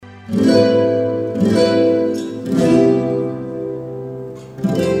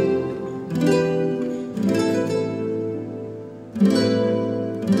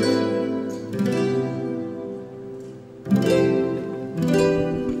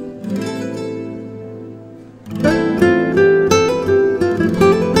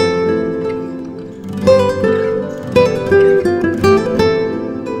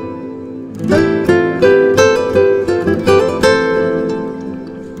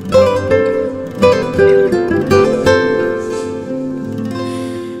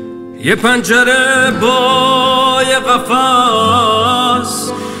یه پنجره با یه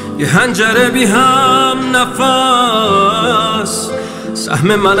قفس، یه حنجره بی هم نفس.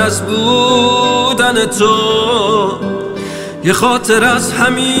 سهم من از بودن تو، یه خاطر از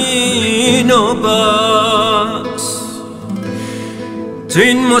همین و بس. تو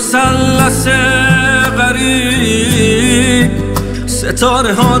این مثلث غریب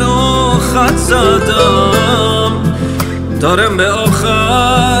ستاره ها رو خط زدم، دارم به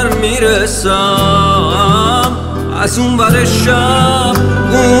آخر میرسم، از اون ور شب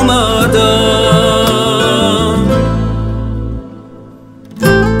اومدم.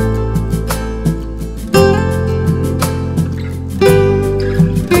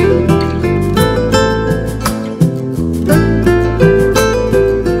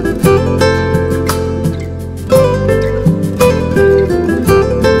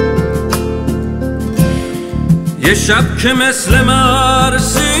 یه شب که مثل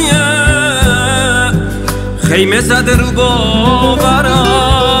مرسیه خیمه زده رو باورم،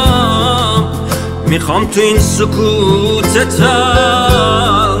 میخوام تو این سکوت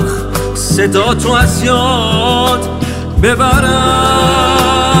تلخ صدا تو از یاد ببرم.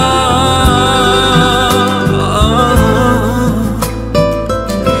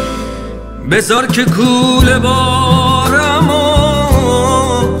 بذار که کوله بارمو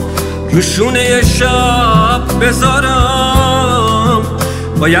روشونه شب بذارم،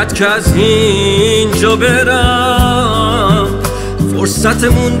 باید که از اینجا برم، فرصت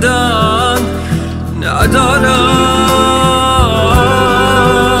موندن ندارم.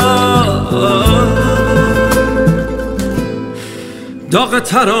 داغ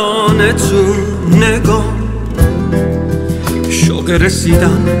ترانه تو نگاه، شوق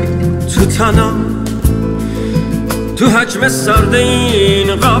رسیدن تو تنم، تو حجم سرد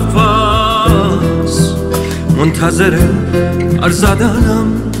این قفس منتظر پر زدنم.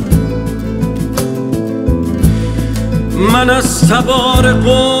 من از تبار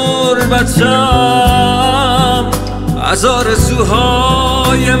غربتم، از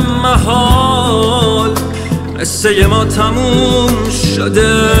آرزوهای محال، قصه ما تموم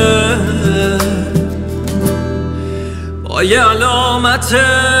شده با یه علامت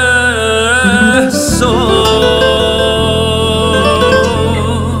سوال.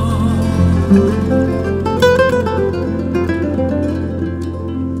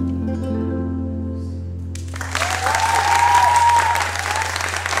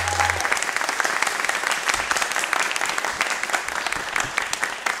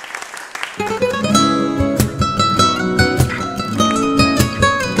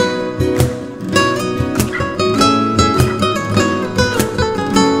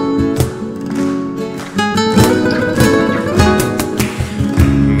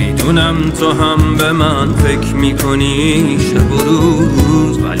 تو هم به من فکر میکنی شب و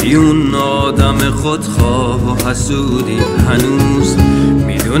روز، ولی اون آدم خودخواه و حسودی هنوز.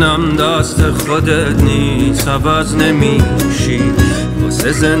 میدونم دست خودت نیست، عوض نمیشی،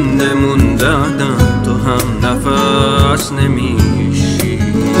 واسه زنده موندن تو هم نفس نمیشی.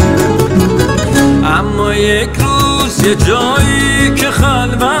 اما یک روز یه جایی که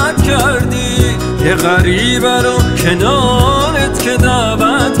خلوت کردی، یه غریبه رو کنارت که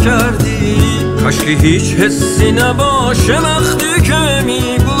دعوت کردی، کاش که هیچ حسی نباشه وقتی که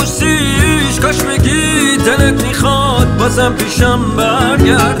میبوسیش، کاش بگی دلت میخواد بازم پیشم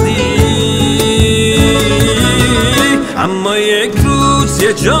برگردی. اما یک روز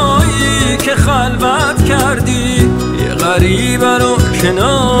یه جایی که خلوت کردی، یه غریبه رو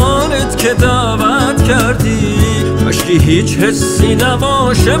کنارت که دعوت کردی، کاش که هیچ حسی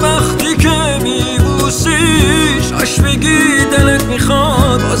نباشه وقتی که میبوسیش، کاش بگی دلت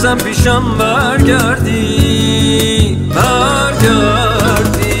میخواد بازم پیشم برگردی.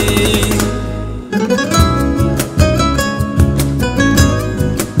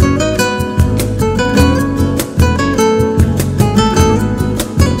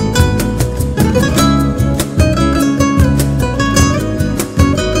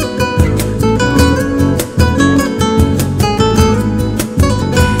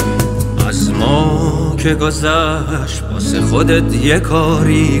 که گذشت واسه خودت یه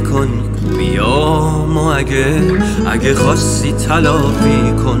کاری کن. بیام و اگه خواستی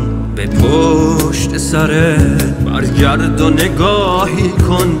تلافی کن. به پشت سرت برگرد و نگاهی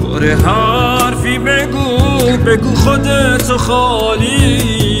کن. باره حرفی بگو خودتو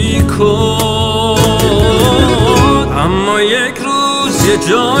خالی کن. اما یک روز یه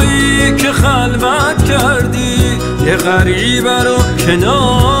جایی که خلوت کردی، یه غریبه رو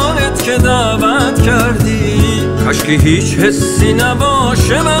کنارت که دعوت کردی. کاش که هیچ حسی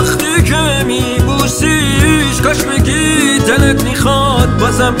نباشه وقتی که میبوسیش. کاش بگی دلت میخواد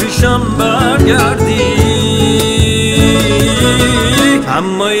بازم پیشم برگردی.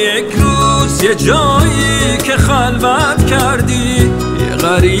 اما یک روز یه جایی که خلوت کردی، یه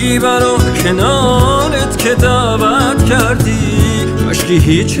غریبه رو کنارت که دعوت کردی. کاش که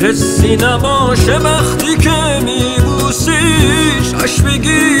هیچ حسی نباشه وقتی که میبوسیش. کاش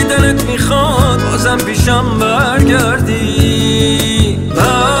بگی دلت میخواد بازم پیشم برگردی.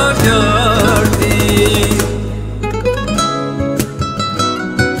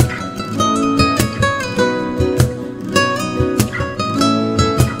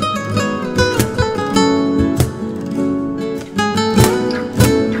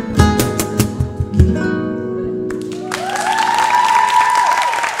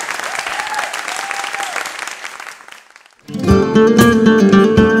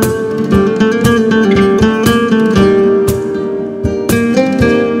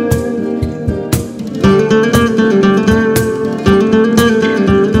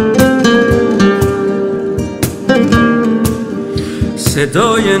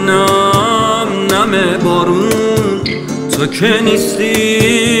 صدای نم بارون، تو که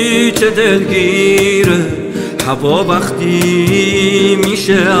نیستی چه دلگیره. هوا وقتی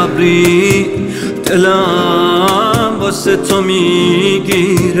میشه ابری، دلم واسه تو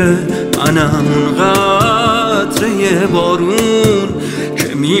میگیره. منم اون قطره بارون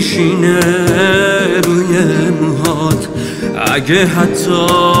که میشینه روی موهات. اگه حتی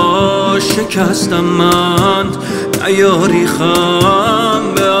شکستم من، نیاری خم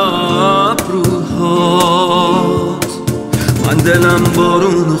به ابروهات. من دلم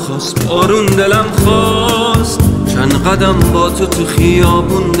بارون خواست، بارون دلم خواست. چند قدم با تو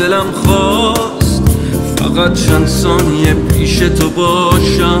خیابون دلم خواست. فقط چند ثانیه پیش تو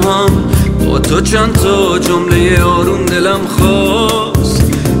باشم، با تو چند تا جمله آروم دلم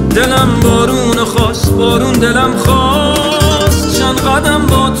خواست. دلم بارون خواست، بارون دلم خواست. چند قدم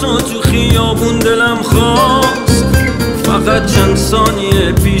با تو خیابون دلم خواست. فقط چند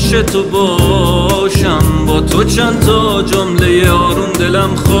ثانیه پیش تو باشم، با تو چند تا جمله آروم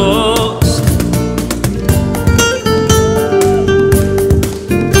دلم خواست.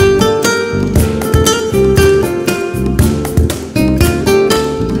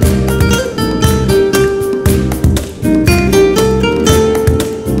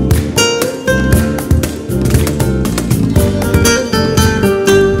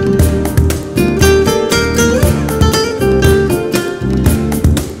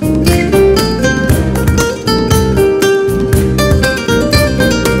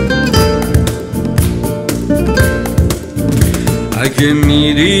 اگه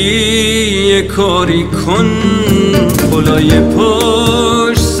میری یه کاری کن، بالای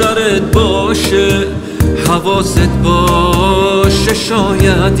پشت سرت باشه. حواست باشه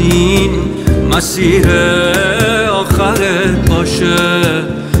شاید این مسیر آخرت باشه.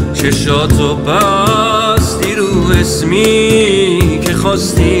 چشاتو بستی رو اسمی که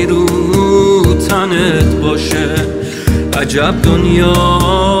خواستی رو تنت باشه. عجب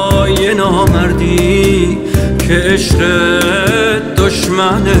دنیای نامردی که عشقت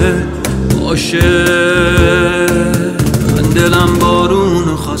دشمنت باشه. من دلم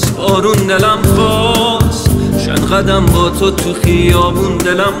بارون خواست، بارون دلم خواست. چند قدم با تو خیابون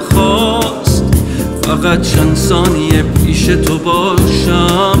دلم خواست. فقط چند ثانیه پیش تو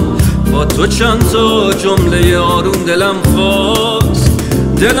باشم، با تو چند تا جمله آروم دلم خواست.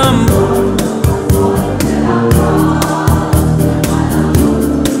 دلم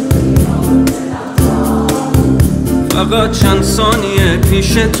فقط چند ثانیه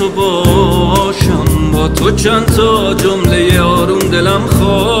پیش تو باشم، با تو چند تا جمله آروم دلم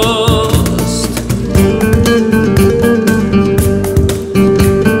خواست.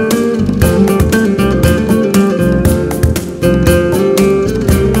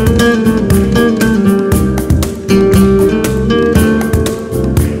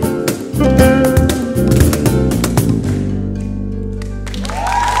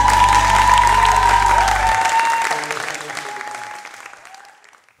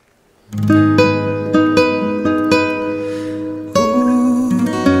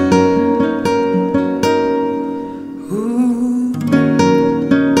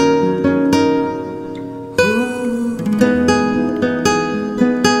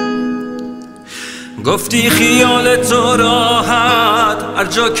 گفتی خیال تو راحت، هر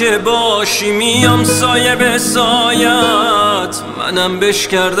جا که باشی میام سایه به سایت، منم بش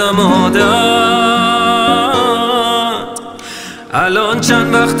کردم عادت. الان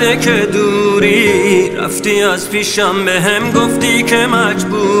چند وقته که دوری، رفتی از پیشم به هم گفتی که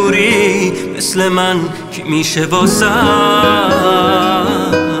مجبوری، مثل من کی میشه واسط.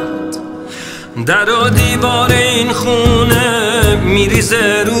 در و دیوار این خونه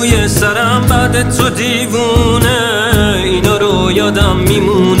میریزه روی سرم، بعد تو دیوونه اینا رو یادم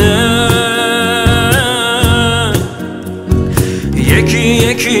میمونه. یکی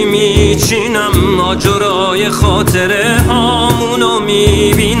یکی میچینم ماجرای خاطره هامونو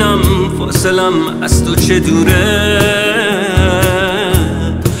میبینم، فاصلم از تو چه دوره،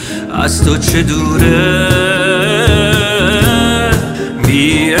 از تو چه دوره.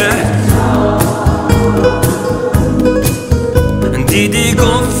 دیدی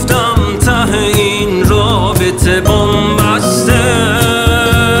گفتم ته این رابطه بن‌بسته،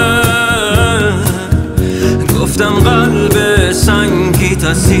 گفتم قلب سنگیت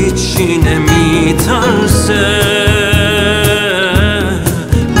از هیچی نمیترسه.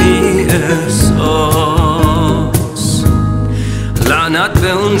 بی احساس لعنت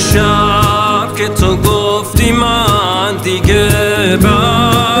به اون شب که تو گفتی من دیگه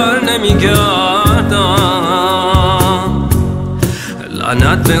بر نمیگردم،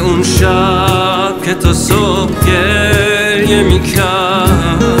 لعنت به اون شب که تو صبح گریه میکردم.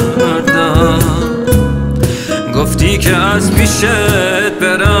 گفتی که از پیشت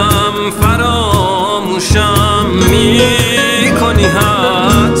برم فراموشم میکنی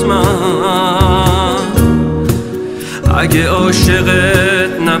حتما، اگه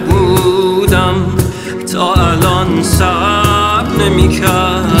عاشقت نبودم تا الان صبر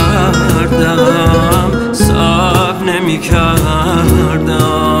نمیکردم، صبر نمیکردم.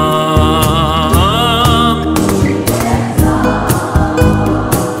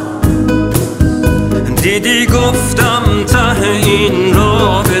 دیدی گفتم ته این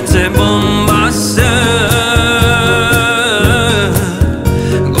رابطه بن‌بسته،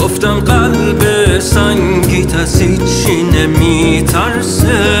 گفتم قلب سنگیت از هیچی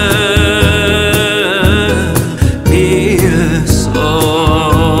نمیترسه. بی احساس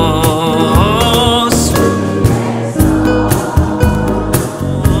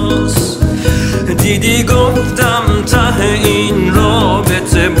دیدی گفتم ته این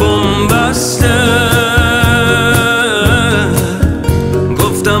رابطه بن‌بسته،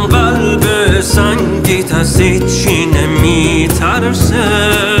 گفتم قلب سنگیت از هیچی نمیترسه.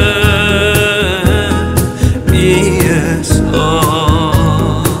 بی احساس.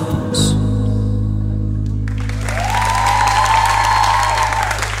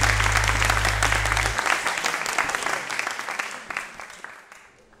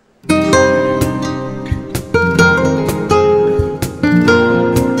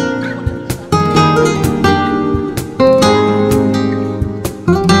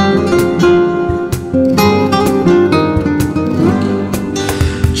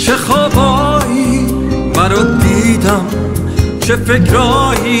 چه خوابایی برات دیدم، چه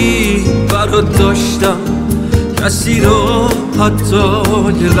فکرایی برات داشتم، کسی رو حتی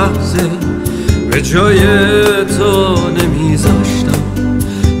یه لحظه به جای تو نمیذاشتم.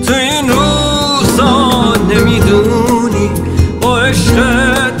 تو این روزا نمیدونی با عشق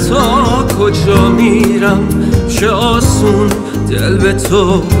تا کجا میرم، چه آسون دل به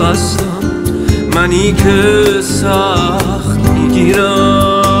تو بستم، منی که سخت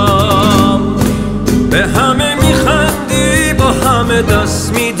میگیرم. به همه میخندی با همه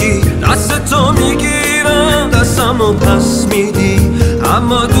دست میدی، دست تو میگیرم دستمو پس میدی،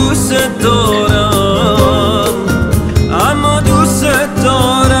 اما دوست دارم، اما دوست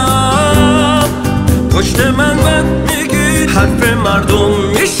دارم. پشت من بد میگی، حرف مردم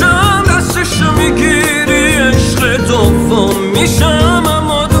میشم، دستشو میگیری عشق دوم میشم،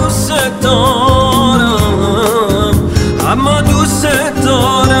 اما دوست دارم، اما دوست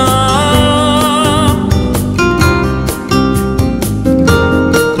دارم.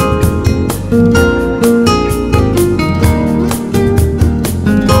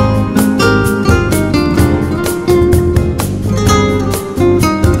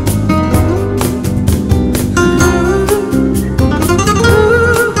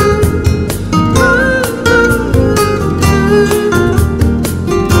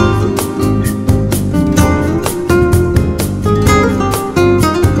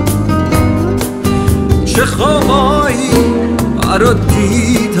 چه خوابایی برات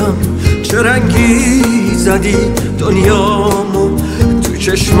دیدم، چه رنگی زدی دنیامو، تو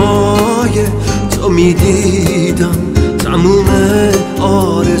چشمای تو میدیدم تموم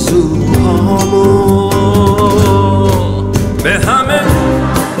آرزوهامو به همه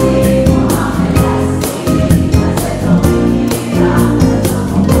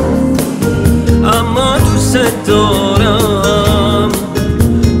اما دوست دارم،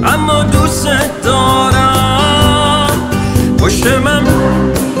 اما دوست دارم. پشت من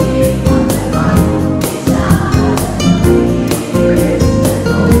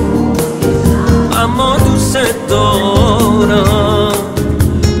اما دوست دارم،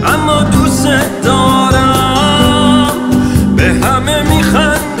 اما دوست دارم. به همه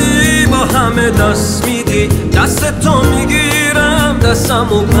میخندی، با همه دست میدی، دست تو میگیرم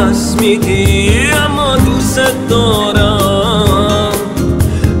دستمو پس میدی. اما دوست دارم،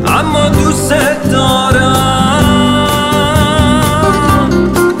 اما دوست دارم.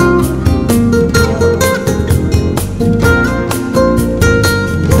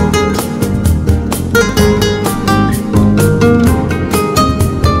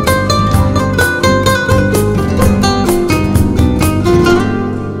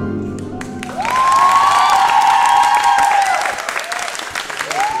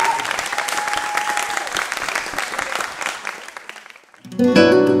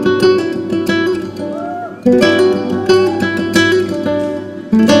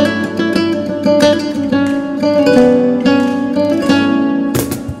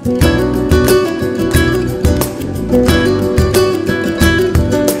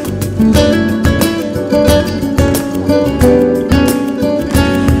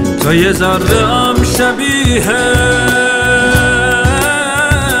 تو یه ذره هم شبیه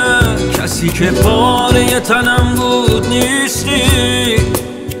کسی که پاره تنم بود نیستی.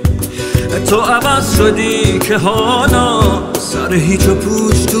 تو عوض شدی که حالا سر هیچ و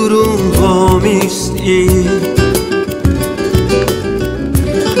پوچ تو روم وامیستی.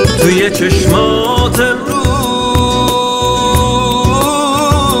 توی چشمات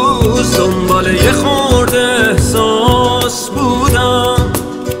امروز دنبال یه خورده احساس بودم.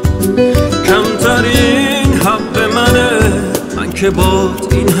 کمترین حق منه، من که باد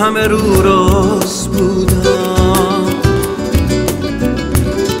این همه رو راست بودم.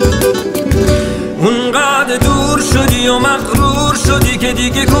 اونقدر دور شدی و مغرور شدی که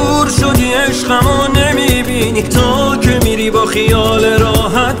دیگه کور شدی، عشقمو نمیبینی. تو که میری با خیال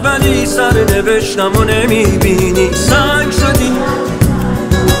راحت ولی سر نوشتمو نمیبینی. سنگ شدی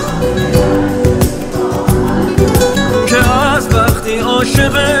که از وقتی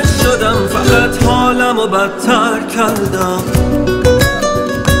عاشقت شدم فقط حالمو بدتر کردم.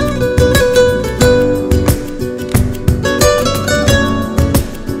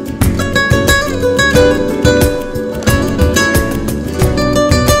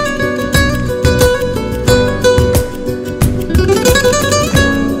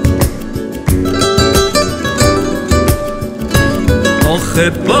 آخه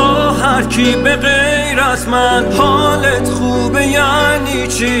با هر کی به غیر از من حالت خوبه یعنی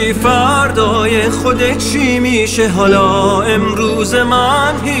چی؟ فردای خودت چی میشه؟ حالا امروز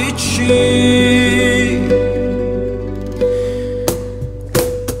من هیچی.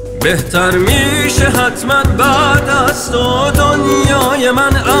 بهتر میشه حتما بعد از تو دنیای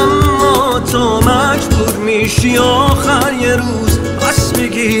من، اما تو مجبور میشی آخر یه روز پس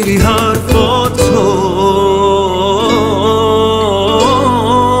بگیری حرفاتو.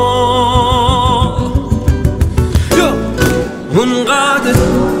 اونقدر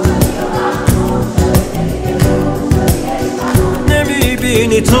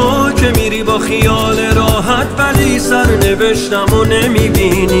نمیبینی تو که میری با خیال راحت ولی سرنوشتمو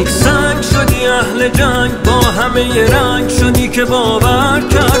نمیبینی. سنگ شدی اهل جنگ، با همه رنگ شدی که باور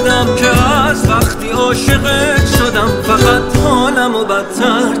کردم که از وقتی عاشقت شدم فقط حالمو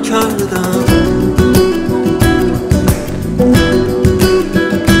بدتر کردم.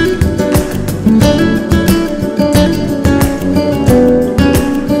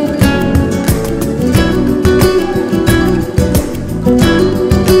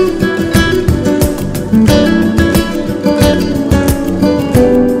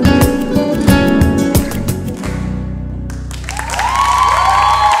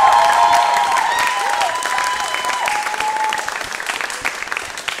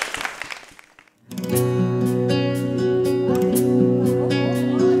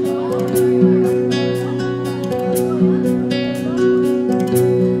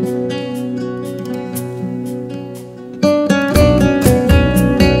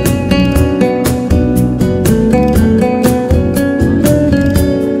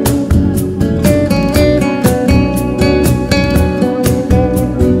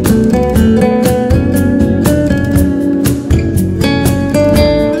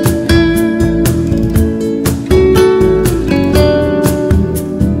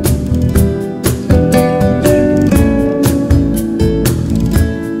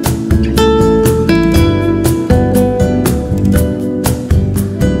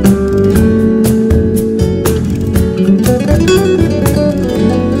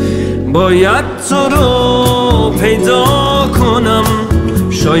 باید تو رو پیدا کنم،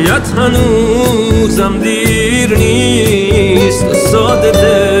 شاید هنوزم دیر نیست. ساده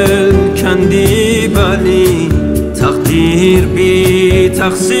دل کندی ولی تقدیر بی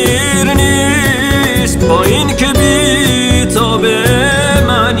تقصیر نیست. با این که بی تاب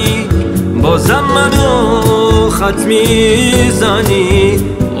منی بازم منو خط میزنی.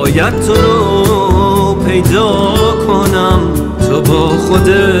 باید تو رو پیدا کنم، تو با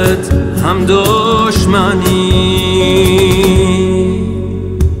خودت هم دشمنی.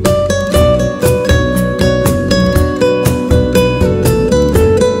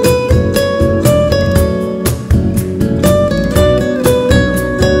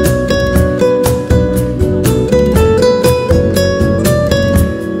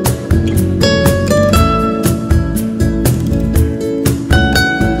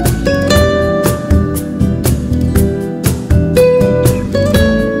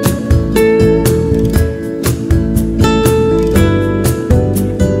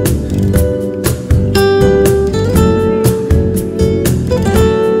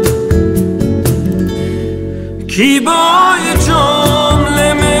 کی با یه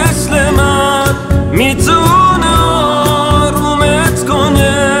جمله مثل من میتونه آرومت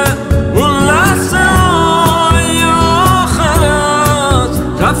کنه؟ اون لحظه های آخرت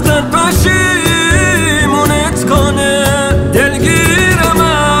رفتن پشیمونت کنه. دلگیرم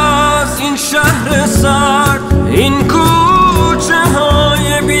از این شهر سرد، این کوچه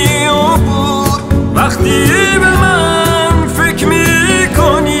های بیابور. وقتی به من فکر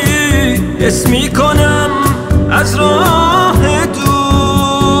میکنی حس میکنم از راه دور.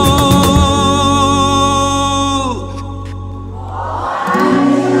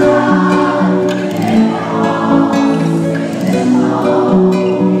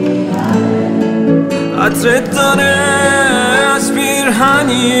 عطرت داره از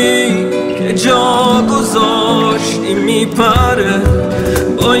پیرهنی که جا گذاشتی میپره.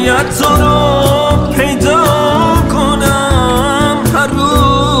 باید تو رو پیدا کنم، هر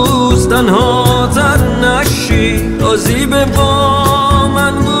روز تنها تر نشی. راضی به با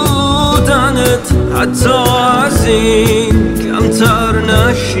من بودنت حتی از این کمتر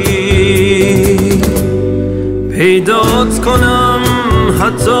نشی. پیدات کنم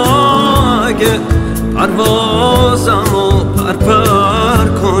حتی اگه پروازمو پرپر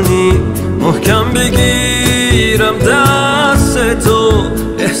کنی. محکم بگیرم دستتو،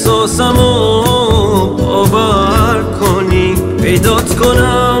 احساسمو باور کنی. پیدات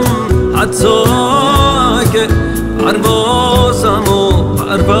کنم حتی اگه پروازمو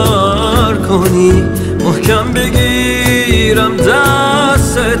پرپر کنی. محکم بگیرم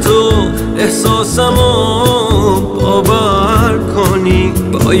دستتو، احساسمو باور کنی.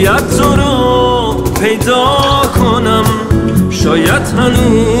 باید تو رو پیدا کنم، شاید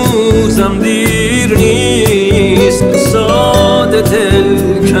هنوزم دیر نیست. ساده دل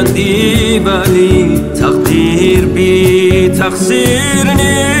کندی ولی تقدیر بی تقصیر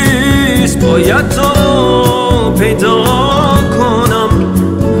نیست. باید تو رو پیدا کنم،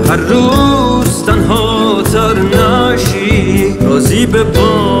 هر روز تنها تر نشی. راضی به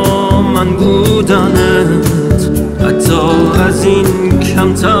با من بودنت حتی از این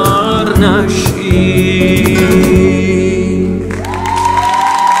کمتر نشی.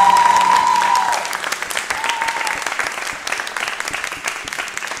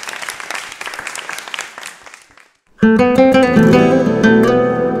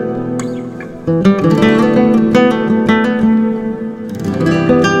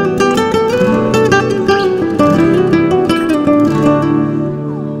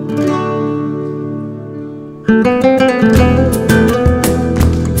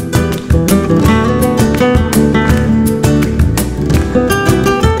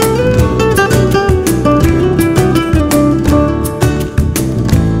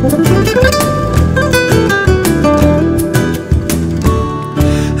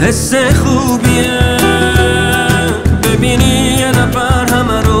 حس خوبیه ببینی یه نفر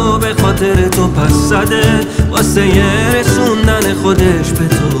همه رو به خاطر تو پس زده، واسه یه رسوندن خودش به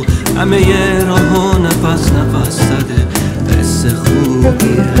تو همه یه راهو نفس نفس زده. حس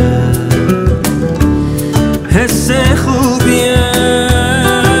خوبیه، حس خوبیه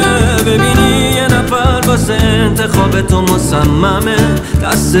ببینی یه نفر واسه انتخاب تو مصممه،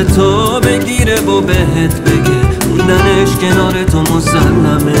 دست تو بگیره و بهت بگه موندنش کنار تو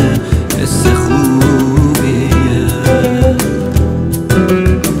مسلمه. حس خوبیه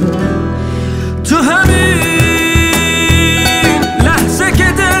تو همین لحظه که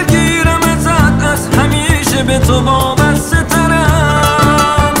دلگیرم ازت، از همیشه به تو وابسته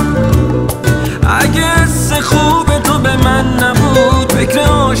ترم. اگه حس خوب تو به من نبود فکر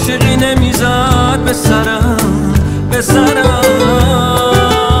عاشقی نمیزدم.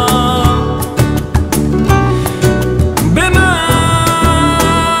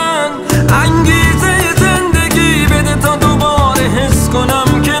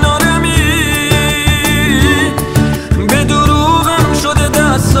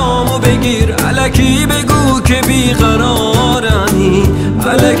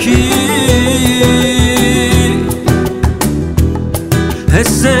 الکی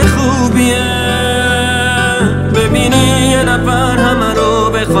حس خوبیه ببینی یه نفر همه رو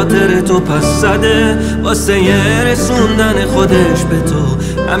به خاطر تو پس زده واسه یه رسوندن خودش به تو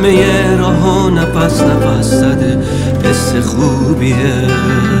همه یه راهو نفس نفس زده حس خوبیه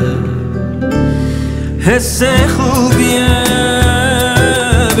حس خوبیه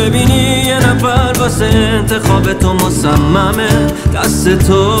ببینی یه نفر واسه انتخاب تو مصممه دست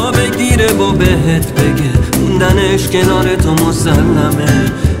تو بگیره و بهت بگه موندنش کنار تو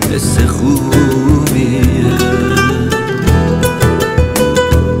مسلمه حس خوبیه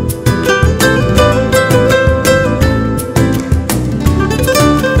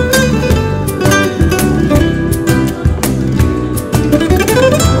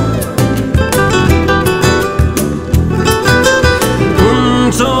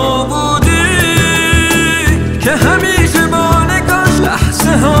تو بودی که همیشه با نگاش لحظه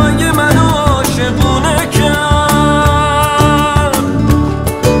های منو عاشقونه کرد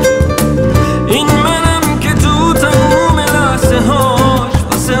این منم که تو تموم لحظه هاش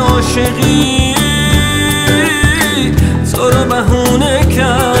واسه عاشقی تو رو بهونه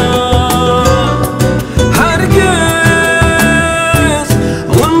کرد هرگز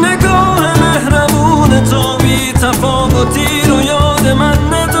اون نگاه مهربون تو بی تفاوتی رو یاد من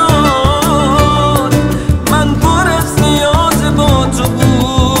نداد من پر از نیاز با تو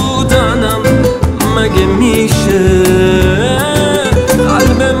بودنم مگه میشه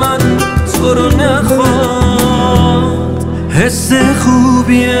قلب من تو رو نخواد حس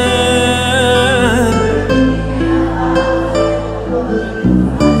خوبیه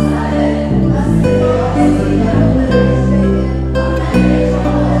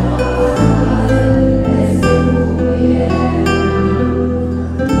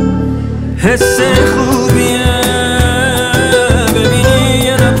حس خوبیه ببینی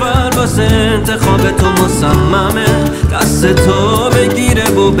یه نفر واسه انتخاب تو مصممه دست تو بگیره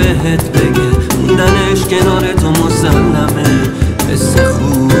و بهت بگه موندنش کنار تو مسلمه حس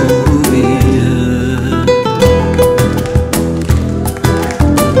خوبیه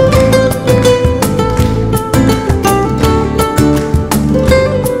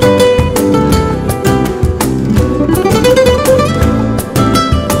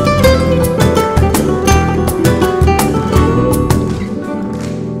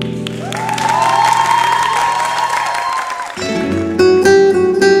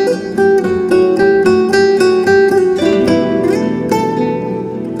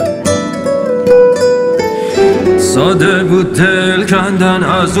ساده بود دل کندن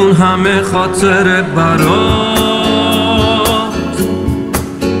از اون همه خاطر برات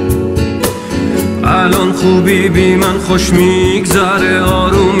الان خوبی بی من خوش میگذره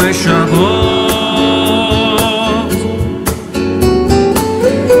آروم شبات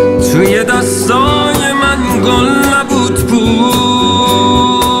توی دستای من گل نبود پود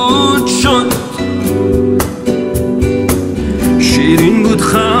شد شیرین بود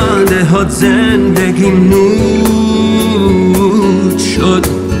خنده هات زندگیم نور شد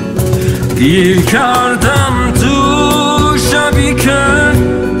گیر کردم تو شبی که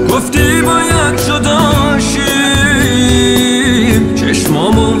گفتی باید جداشیم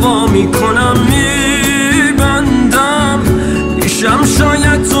چشمامو وا میکنم میبندم پیشم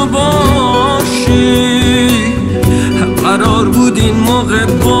شاید تو باشی قرار بود این موقع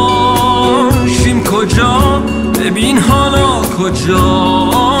باشیم کجا ببین حالا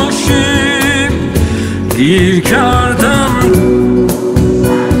کجاشیم گیر کردم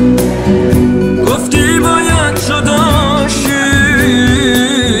گفتی باید جداشیم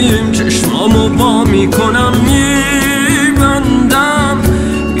چشمامو وا میکنم میبندم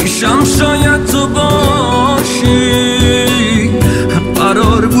پیشم شاید تو باشی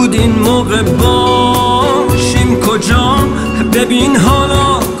قرار بود این موقع باشیم کجا ببین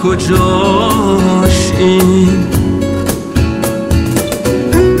حالا کجاشیم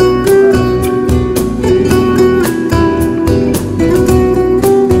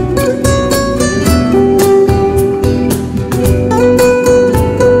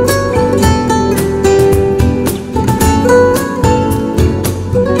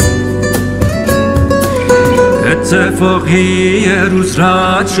اتفاقی یه روز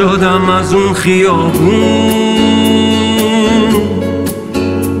رد شدم از اون خیابون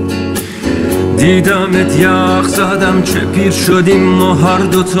دیدمت یخ زدم چه پیر شدیم ما هر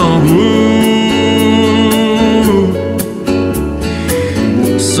دوتامون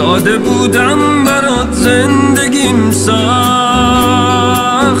ساده بودم برات زندگیم سخت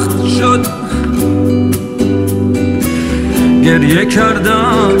شد گریه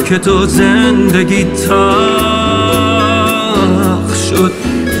کردم که تو زندگی تلخ شد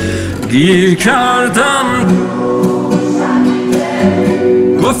گیر کردم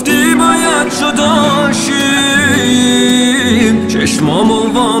گفتی باید جدا شیم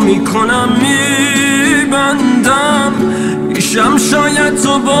چشمامو وا میکنم میبندم میشم شاید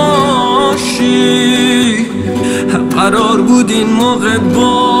تو باشی قرار بود این موقع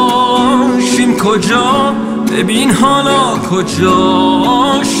باشیم کجا ببین حالا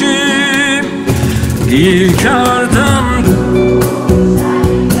کجاشیم گیر کردم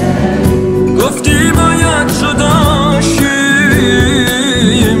گفتی باید جدا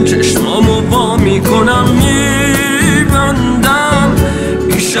شیم چشمامو وا میکنم میبندم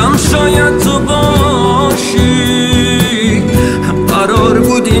میشم شاید تو باشی قرار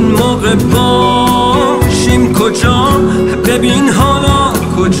بود این موقع باشیم کجا ببین حالا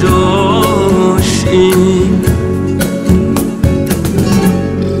کجاشیم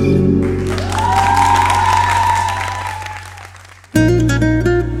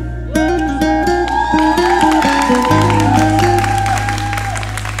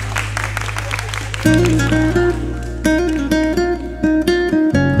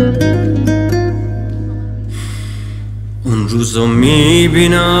اون روزو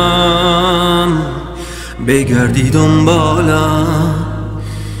میبینم بگردی دنبالم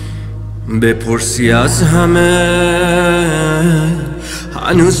بپرسی از همه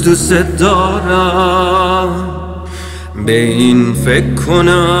هنوز دوست دارم به این فکر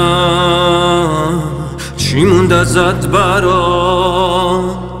کنم چی موند ازت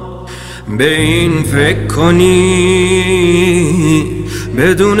برام به این فکر کنی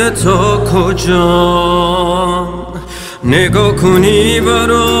بدون تو کجام نگاه کنی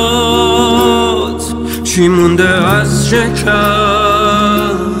برات چی مونده از شکست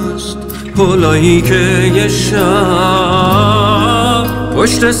پلایی که یه شب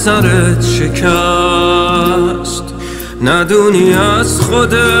پشت سرت شکست ندونی از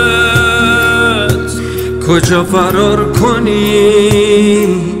خودت کجا فرار کنی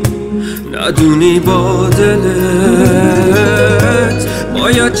ندونی با دلت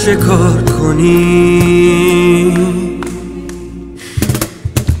باید چه کار کنی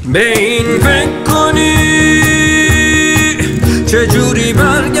به این فکر کنی چجوری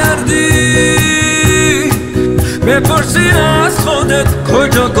برگردی بپرسی از خودت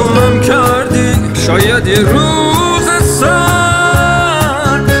کجا گمم کردی شاید یه روز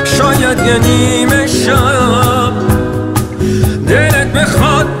سر شاید یه نیمه شب دلت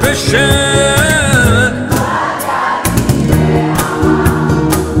بخواد بشه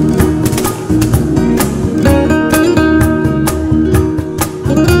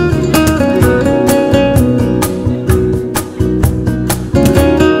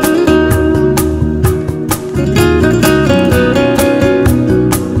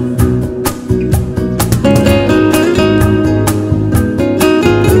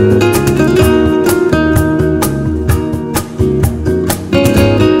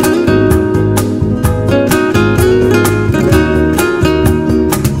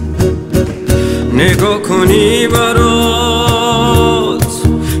نگاه کنی برات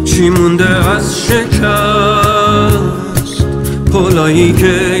چی مونده از شکست پلایی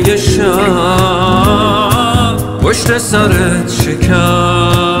که یه شب پشت سرت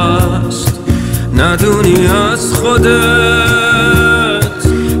شکست ندونی از خودت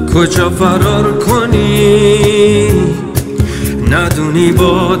کجا فرار کنی ندونی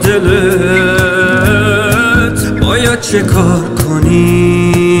با دلت باید چه کار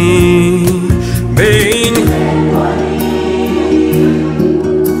کنی به این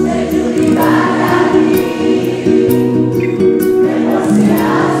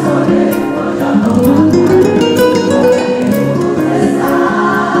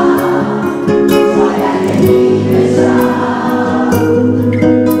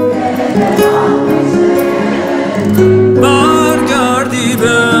برگردی به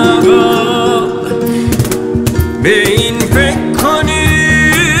عقب به این فکر کنی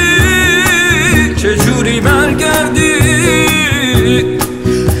چجوری برگردی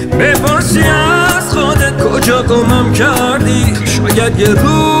بپرسی از خودت کجا گمم کردی شاید یه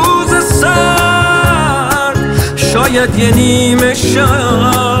روز سرد شاید یه نیمه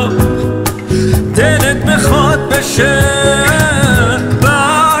شب دلت بخواد بشه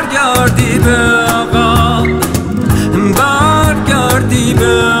برگردی به